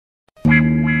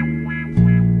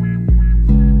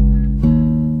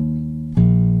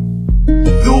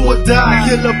die.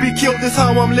 Kill or be killed, this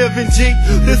how I'm living, G.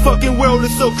 This fucking world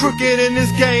is so crooked and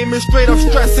this game is straight up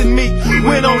stressing me.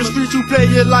 When on the street you play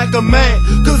it like a man,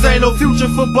 cause ain't no future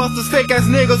for busters, fake ass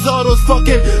niggas, all those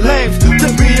fucking lames. To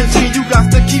be a G, you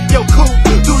got to keep your cool,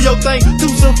 do your thing to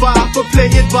survive, but play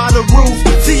it by the rules.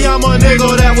 See, I'm a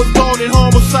nigga that was born in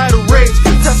homicidal rage.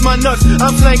 Test my nuts,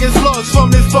 I'm slanging slugs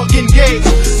from this fucking gauge.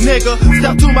 Nigga,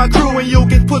 step to my crew and you'll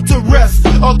get put to rest,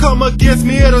 or come against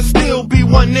me, it'll still be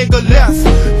one nigga less.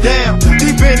 Damn,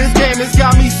 deep in this game, it's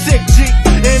got me sick, G.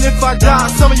 And if I die,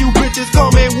 some of you bitches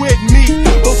coming with me.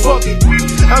 But fuck it,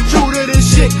 I'm true to this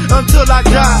shit until I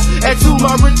die. Add to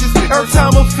my riches, every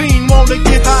time a fiend wanna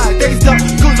get high. They stuck,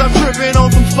 cause I'm tripping on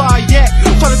some fire, yeah.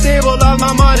 Tryna stabilize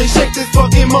my mind and shake this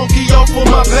fucking monkey off of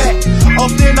my back.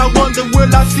 Often I wonder, will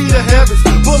I see the heavens?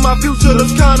 But my future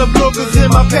looks kinda blue, cause in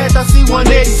my past I see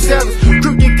 187.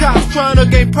 Crooked cops tryna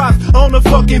gain props on the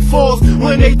fucking force.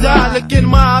 When they die, look in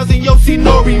my eyes and you'll see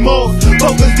no remorse.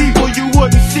 Focus deeper, you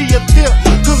wouldn't see a tip,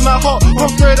 cause my heart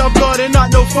pumps straight up blood and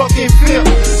not no fucking fear.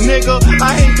 Nigga,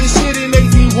 I hate this shit, it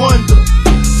makes me wonder.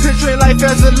 Picturing life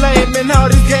as a lame and how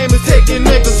this game is taking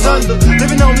niggas under.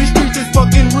 Living on these streets is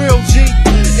fucking real, G.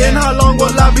 And how long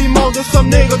will I be molded? Some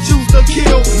nigga choose to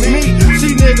kill me.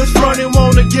 See niggas running,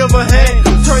 wanna give a hand.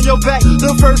 Turn your back,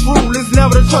 the first rule is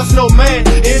never to trust no man.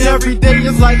 And every day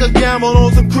is like a gamble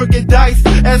on some crooked dice.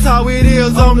 That's how it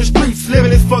is on the streets, living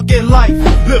this fucking life.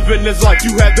 Living this life,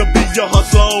 you had to be a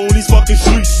hustler on these fucking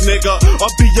streets, nigga.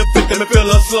 Or be a victim and feel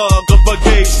a slug of a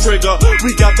gauge trigger.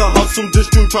 We got the hustle, this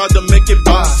dude tried to make it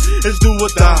by. It's do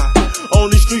or die. On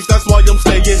these streets, that's why I'm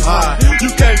staying high. You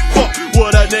can't fuck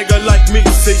with a nigga like me,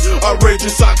 see.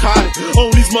 Outrageous, psychotic on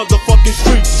these motherfucking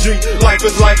streets, G. Life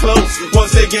is like clothes,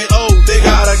 once they get old, they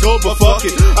gotta go, but fuck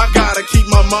it, I gotta keep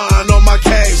my mind on my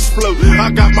cash flow. I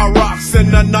got my rocks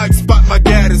in the night spot, my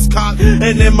gat is cocked,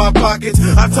 and in my pockets,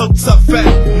 I totes a fat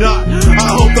knot. I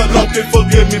hope the Lord can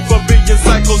forgive me for being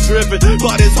psycho-driven,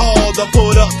 but it's hard to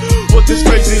put up with this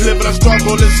crazy living. I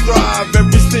struggle and strive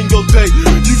every single day.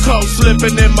 You call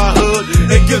slipping in my hood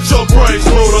and get your brains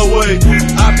thrown away.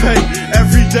 I pay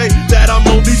every day that I'm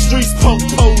on these streets, punk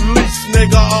police,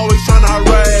 nigga, always tryna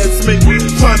harass me,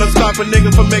 tryna stop a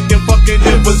nigga from making fucking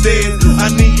dividends.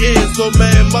 I need ends, so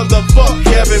man, motherfuck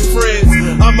having friends.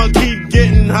 I'ma keep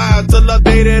getting high till the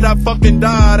day that I fucking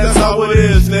die. That's how it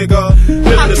is, nigga.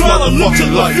 I try to look to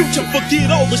the future,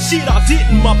 forget all the shit I did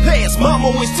in my past. Mom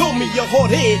always told me your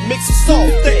hard head makes a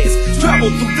soft ass.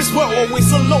 Travel through this world always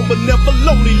alone, but never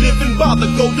lonely. Living by the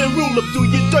golden rule of do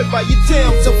your dirt by your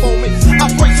damn self on me. I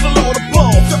pray to the Lord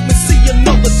above, help me see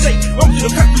another day. I'm in the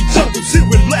country jungles,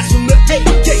 hearing blasts from the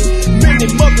AK. Many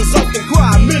mothers often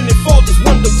cry, many fathers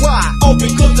wonder why. All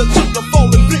because I took a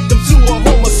fallen victim to a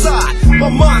homicide. My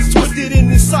mind's twisted in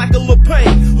this cycle of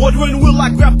pain, wondering will I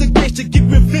grab the gauge to get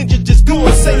revenge or just go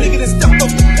insane. Nigga that stepped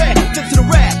off the path, step to the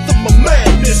wrath of my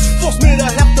madness. Forced me to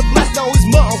have to blast all his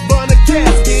moms, burn a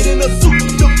casket in a suit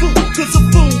to boot. Cause a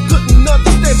fool couldn't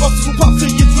understand busters will pop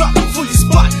till you drop for your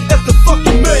spot as the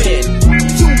fucking man.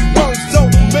 Two wrongs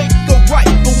don't make a right,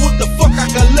 but what the fuck I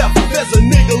got left as a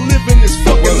nigga living this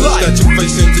fucking life? Got your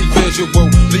face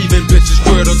individual, leaving bitches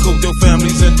critical. Your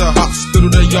family's in the hospital,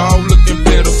 they all looking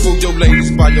pitiful. Your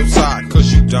ladies by your side,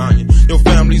 cause you dying. Your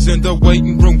family's in the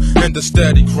waiting room and they're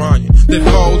steady crying. They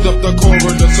called up the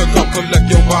coroner to come collect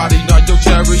your body. Now your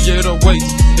chariot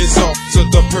awaits, it's off to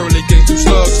the pearly gate. 2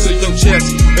 slugs to your chest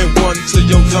and 1 to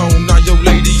your dome. Now your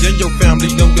lady and your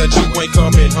family know that you ain't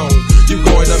coming home. You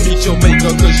going to meet your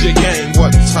maker cause your game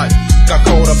wasn't tight. Got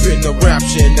caught up in the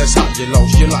rapture and that's how you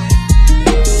lost your life.